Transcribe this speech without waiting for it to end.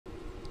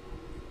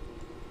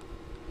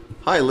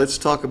Hi, let's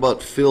talk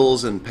about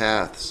fills and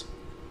paths.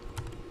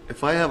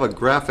 If I have a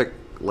graphic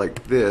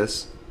like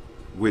this,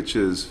 which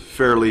is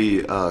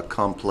fairly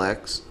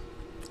complex,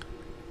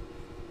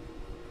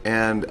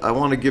 and I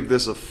want to give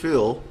this a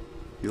fill,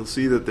 you'll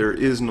see that there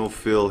is no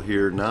fill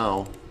here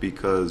now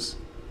because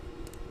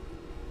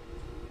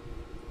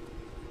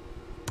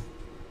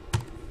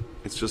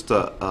it's just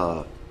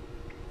a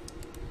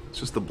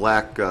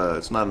black.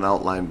 It's not an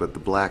outline, but the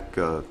black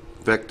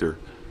vector,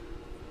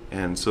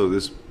 and so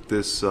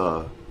this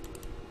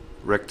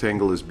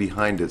rectangle is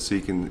behind it, so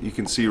you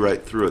can see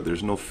right through it.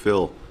 There's no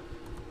fill.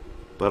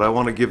 But I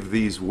want to give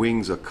these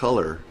wings a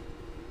color,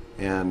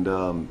 and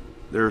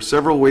there are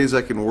several ways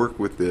I can work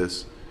with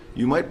this.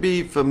 You might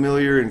be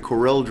familiar in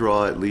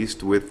CorelDraw at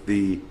least with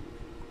the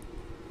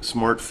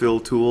Smart Fill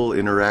tool,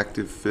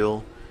 interactive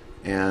fill,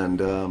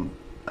 and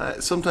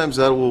sometimes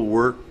that will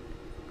work,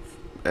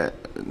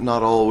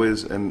 not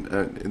always, and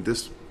in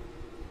this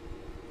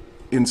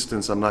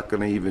instance I'm not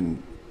going to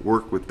even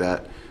work with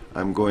that.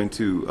 I'm going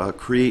to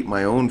create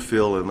my own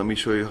fill, and let me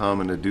show you how I'm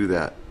going to do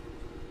that.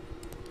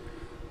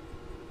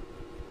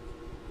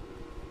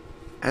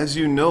 As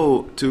you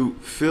know, to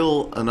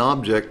fill an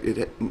object,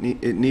 it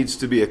needs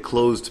to be a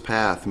closed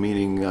path,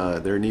 meaning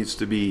there needs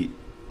to be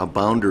a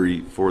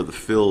boundary for the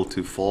fill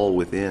to fall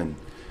within.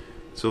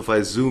 So if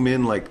I zoom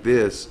in like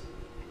this,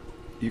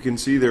 you can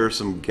see there are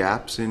some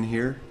gaps in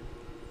here,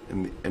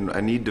 and I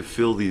need to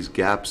fill these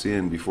gaps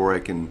in before I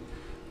can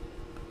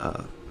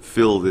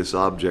fill this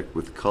object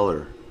with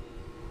color.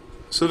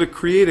 So to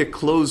create a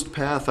closed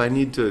path, I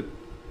need to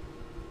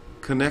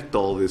connect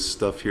all this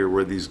stuff here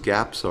where these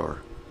gaps are.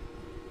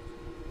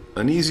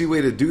 An easy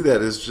way to do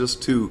that is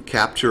just to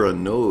capture a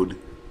node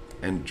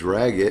and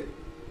drag it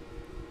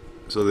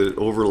so that it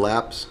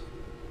overlaps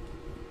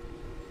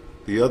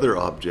the other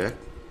object,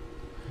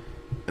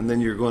 and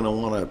then you're going to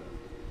want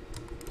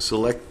to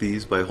select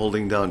these by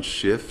holding down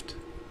Shift,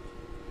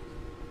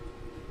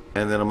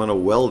 and then I'm going to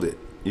weld it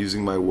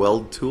using my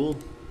weld tool.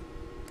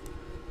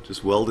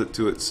 Just weld it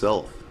to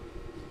itself,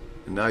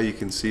 and now you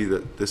can see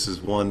that this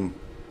is one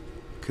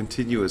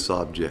continuous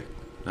object.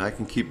 Now I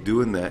can keep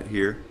doing that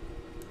here,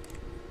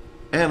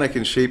 and I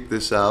can shape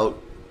this out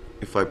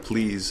if I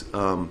please.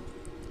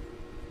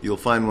 You'll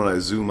find when I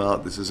zoom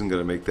out this isn't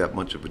going to make that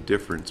much of a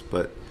difference,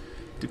 but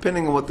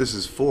depending on what this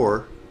is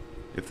for,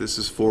 if this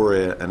is for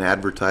an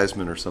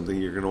advertisement or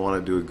something, you're going to want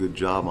to do a good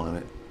job on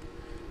it.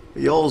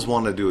 You always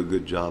want to do a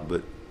good job,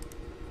 but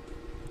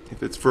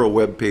if it's for a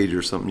web page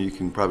or something, you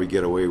can probably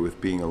get away with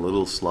being a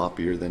little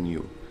sloppier than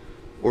you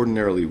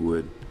ordinarily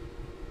would.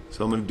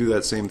 So I'm going to do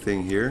that same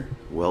thing here,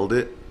 weld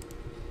it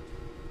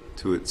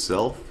to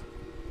itself.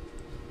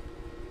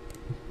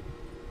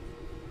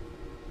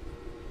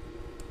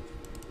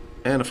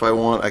 And if I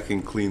want, I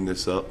can clean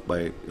this up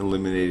by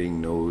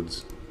eliminating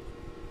nodes.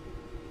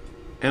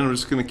 And I'm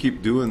just going to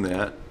keep doing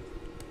that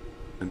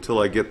until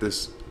I get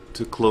this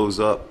to close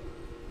up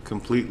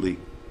completely.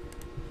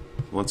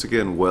 Once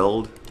again,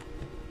 weld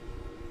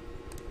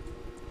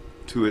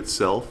to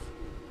itself.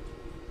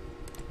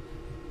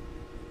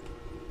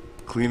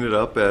 Clean it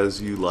up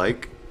as you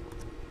like.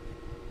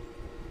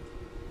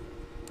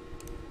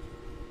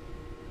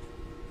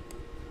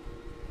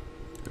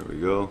 There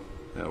we go.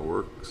 That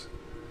works.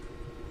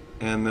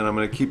 And then I'm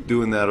going to keep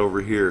doing that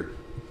over here.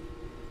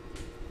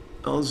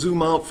 I'll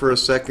zoom out for a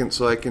second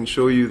so I can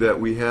show you that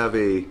we have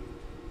a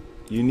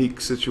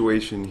unique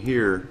situation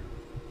here.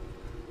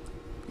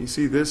 You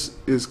see, this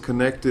is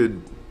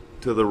connected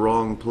to the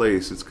wrong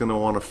place. It's going to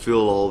want to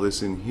fill all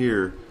this in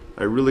here.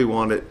 I really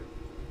want it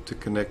to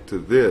connect to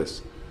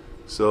this.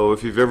 So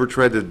if you've ever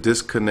tried to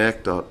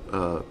disconnect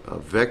a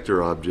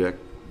vector object,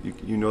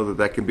 you know that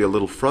that can be a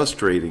little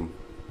frustrating.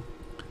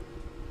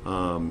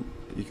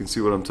 You can see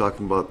what I'm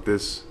talking about.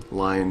 This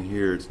line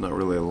here, it's not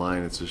really a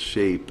line, it's a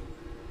shape,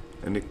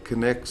 and it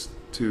connects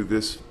to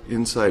this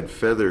inside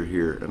feather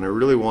here, and I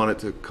really want it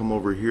to come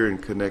over here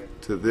and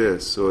connect to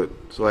this, so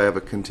I have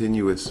a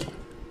continuous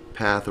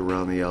path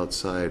around the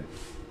outside.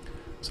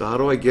 So how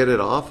do I get it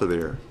off of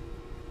there?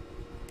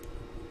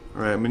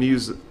 Alright, I'm going to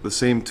use the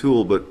same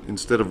tool, but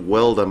instead of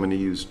weld I'm going to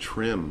use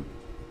trim.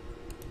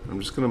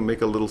 I'm just going to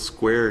make a little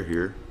square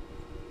here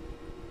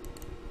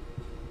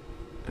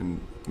and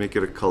make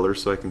it a color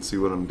so I can see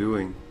what I'm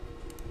doing.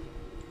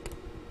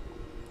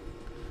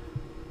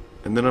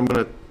 And then I'm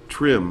going to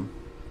trim,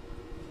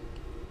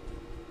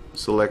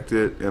 select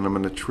it, and I'm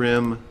going to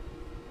trim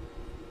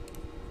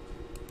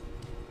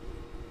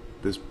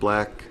this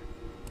black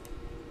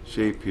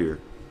shape here.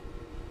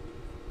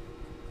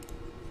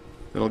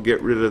 Then I'll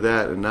get rid of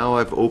that, and now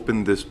I've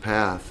opened this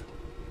path,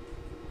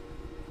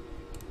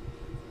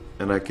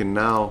 and I can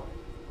now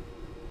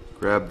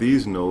grab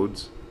these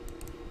nodes,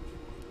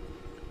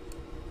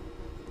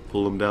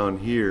 pull them down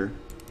here,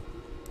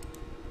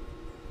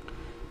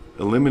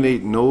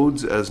 eliminate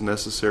nodes as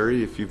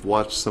necessary. If you've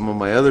watched some of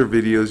my other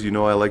videos, you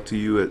know I like to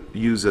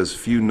use as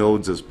few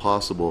nodes as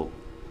possible.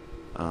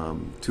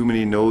 Too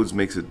many nodes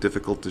makes it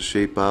difficult to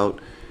shape out,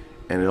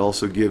 and it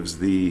also gives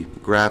the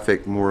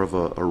graphic more of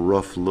a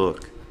rough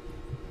look.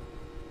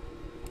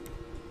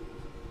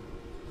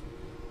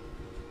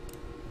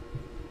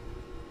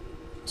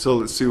 So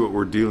let's see what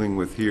we're dealing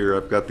with here.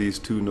 I've got these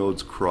two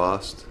nodes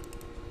crossed.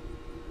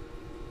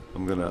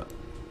 I'm gonna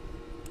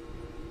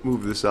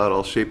move this out.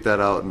 I'll shape that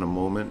out in a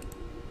moment.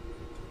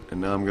 And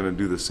now I'm gonna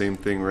do the same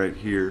thing right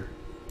here.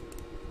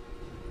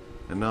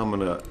 And now I'm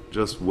gonna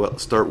just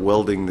start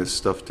welding this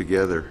stuff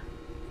together.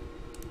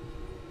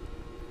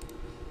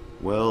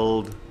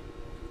 Weld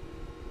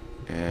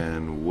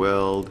and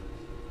weld.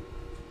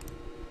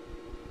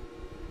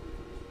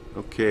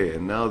 Okay,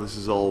 and now this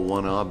is all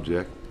one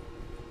object.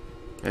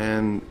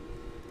 And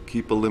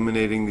keep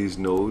eliminating these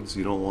nodes.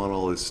 You don't want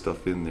all this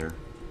stuff in there.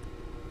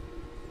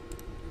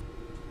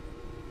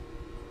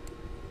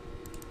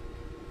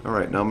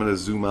 Alright, now I'm going to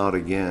zoom out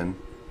again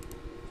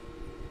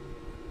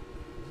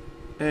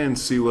and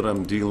see what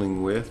I'm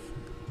dealing with.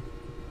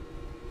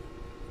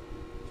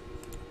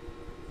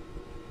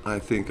 I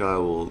think I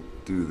will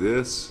do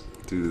this,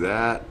 do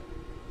that,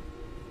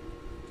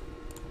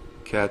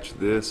 catch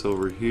this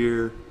over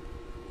here,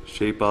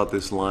 shape out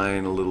this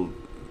line a little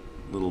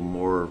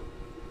more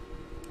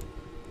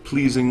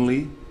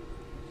pleasingly.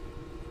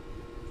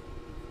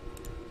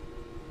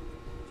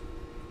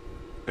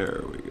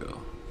 There we go.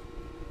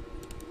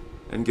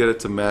 And get it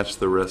to match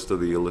the rest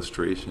of the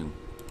illustration.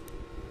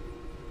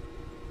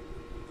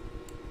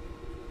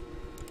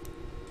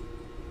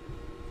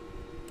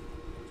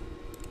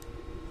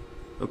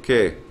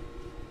 Okay.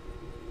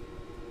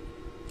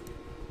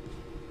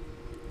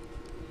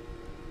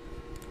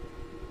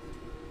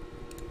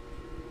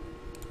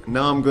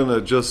 Now I'm gonna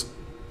just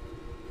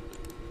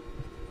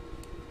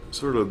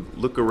sort of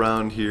look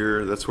around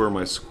here. That's where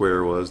my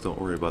square was. Don't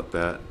worry about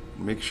that.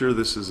 Make sure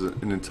this is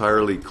an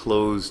entirely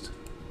closed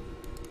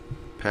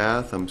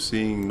path. I'm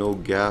seeing no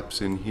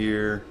gaps in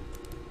here.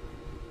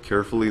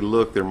 Carefully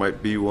look. There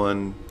might be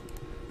one.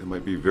 It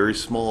might be very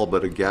small,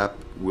 but a gap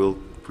will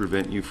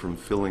prevent you from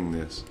filling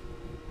this.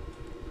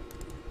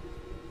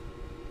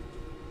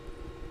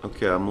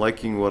 Okay, I'm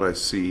liking what I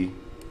see.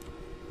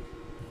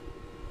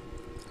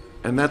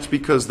 And that's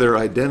because they're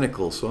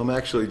identical. So I'm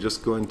actually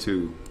just going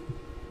to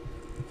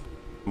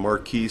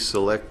marquee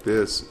select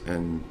this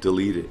and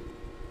delete it.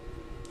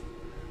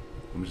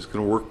 I'm just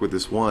going to work with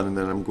this one, and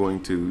then I'm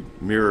going to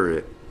mirror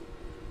it.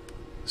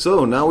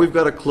 So now we've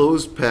got a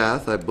closed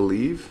path, I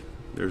believe.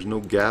 There's no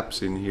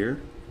gaps in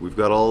here. We've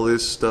got all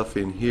this stuff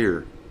in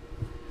here.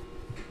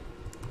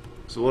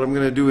 So what I'm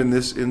going to do in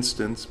this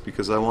instance,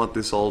 because I want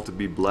this all to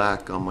be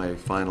black on my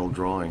final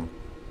drawing,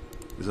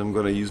 is I'm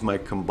going to use my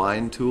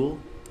combine tool.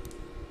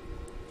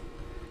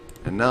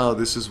 And now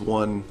this is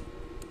one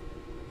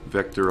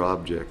vector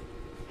object.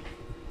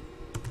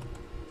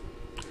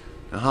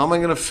 Now how am I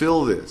going to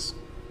fill this?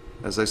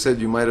 As I said,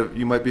 you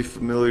might be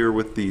familiar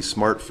with the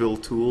Smart Fill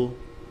tool,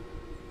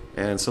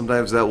 and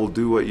sometimes that will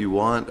do what you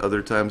want,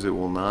 other times it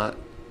will not.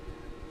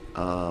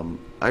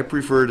 I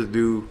prefer to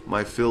do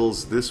my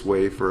fills this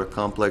way for a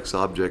complex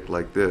object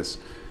like this.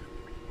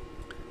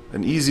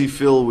 An easy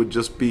fill would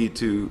just be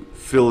to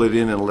fill it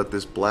in and let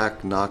this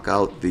black knock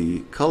out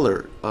the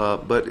color.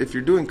 But if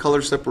you're doing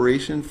color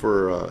separation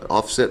for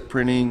offset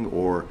printing,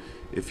 or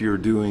if you're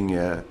doing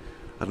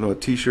I don't know, a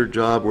t-shirt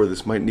job where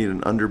this might need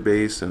an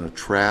underbase and a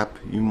trap,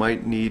 you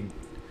might need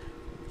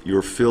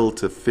your fill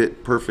to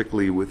fit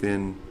perfectly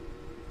within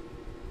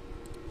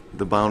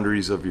the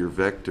boundaries of your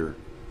vector.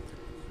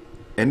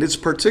 And it's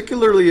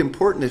particularly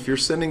important if you're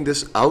sending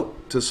this out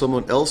to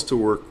someone else to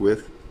work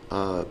with.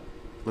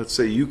 Let's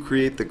say you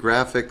create the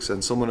graphics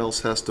and someone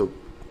else has to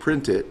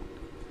print it.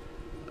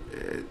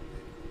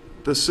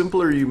 The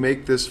simpler you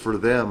make this for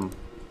them,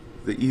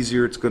 the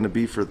easier it's going to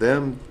be for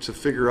them to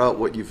figure out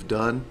what you've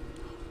done,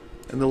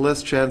 and the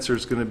less chance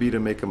there's going to be to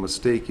make a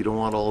mistake. You don't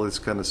want all this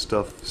kind of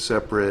stuff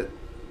separate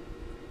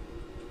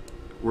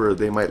where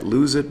they might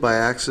lose it by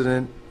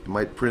accident. You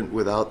might print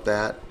without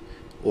that,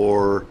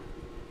 or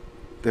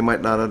they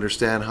might not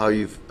understand how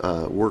you've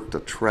worked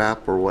a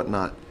trap or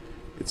whatnot.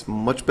 It's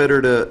much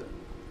better to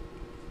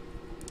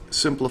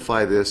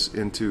simplify this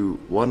into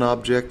one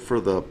object for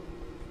the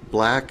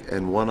black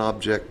and one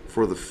object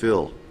for the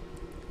fill.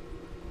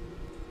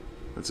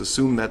 Let's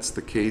assume that's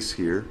the case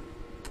here.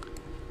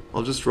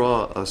 I'll just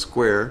draw a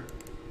square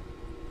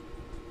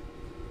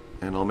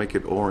and I'll make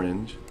it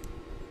orange,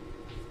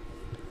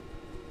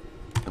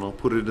 and I'll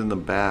put it in the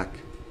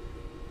back.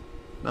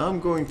 Now I'm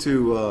going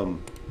to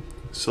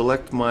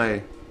select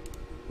my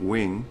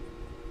wing.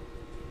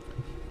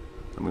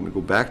 I'm going to go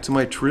back to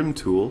my trim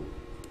tool,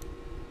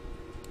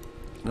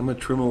 and I'm going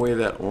to trim away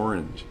that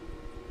orange.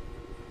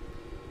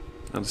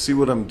 Now to see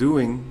what I'm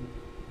doing,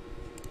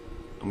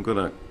 I'm going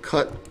to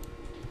cut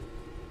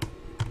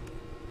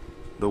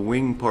the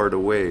wing part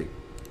away.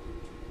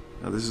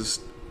 Now this is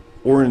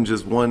orange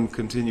is one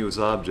continuous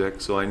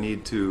object, so I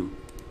need to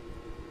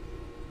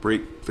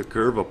break the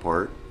curve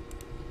apart.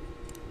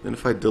 Then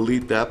if I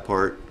delete that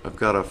part, I've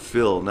got a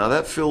fill. Now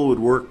that fill would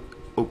work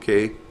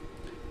okay,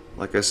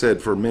 like I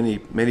said, for many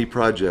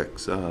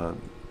projects.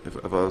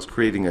 If I was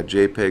creating a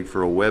JPEG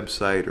for a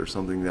website or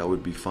something, that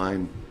would be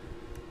fine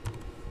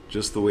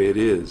just the way it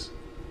is.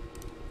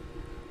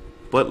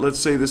 But let's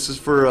say this is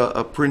for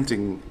a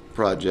printing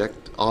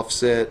project,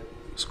 offset,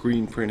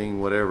 screen printing,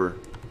 whatever.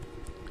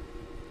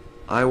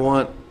 I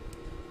want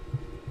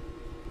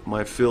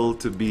my fill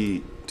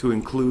to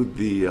include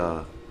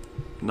the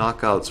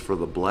knockouts for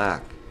the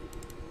black.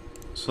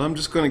 So I'm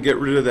just going to get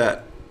rid of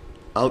that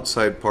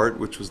outside part,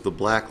 which was the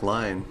black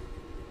line,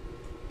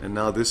 and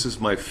now this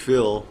is my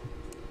fill.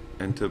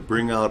 And to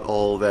bring out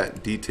all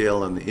that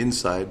detail on the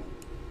inside,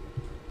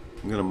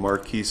 I'm going to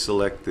marquee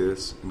select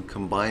this and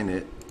combine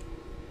it.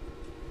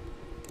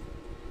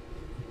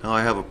 Now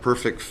I have a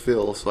perfect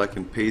fill, so I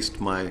can paste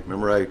my,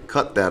 remember I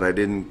cut that, I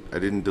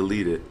didn't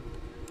delete it.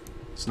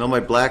 So now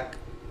my black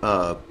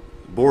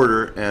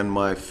border and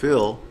my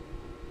fill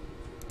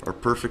are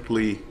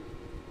perfectly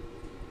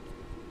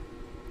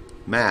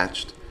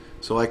matched,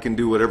 so I can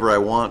do whatever I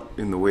want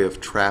in the way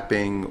of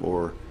trapping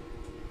or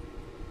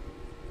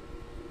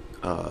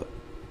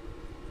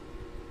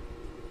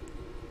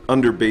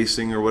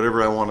underbasing or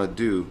whatever I want to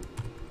do.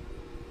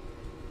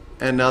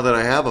 And now that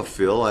I have a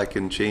fill, I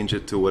can change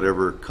it to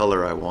whatever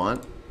color I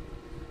want,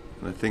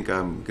 and I think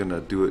I'm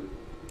gonna do it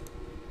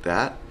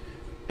that.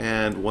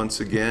 And once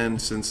again,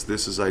 since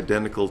this is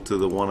identical to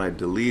the one I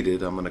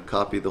deleted, I'm gonna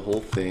copy the whole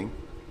thing,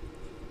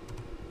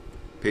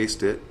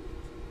 paste it,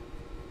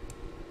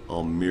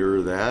 I'll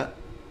mirror that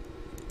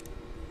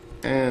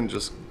and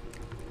just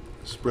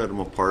spread them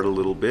apart a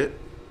little bit.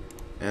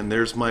 And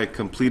there's my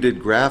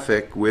completed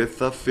graphic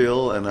with a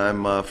fill, and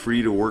I'm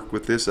free to work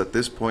with this at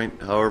this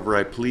point however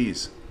I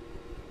please.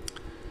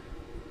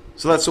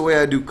 So that's the way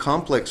I do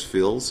complex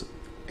fills,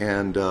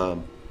 and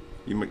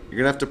you're going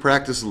to have to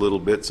practice a little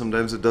bit.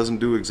 Sometimes it doesn't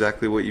do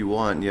exactly what you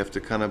want, and you have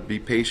to kind of be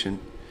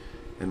patient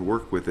and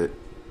work with it.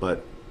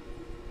 But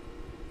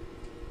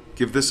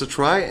give this a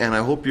try, and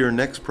I hope your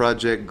next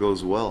project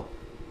goes well.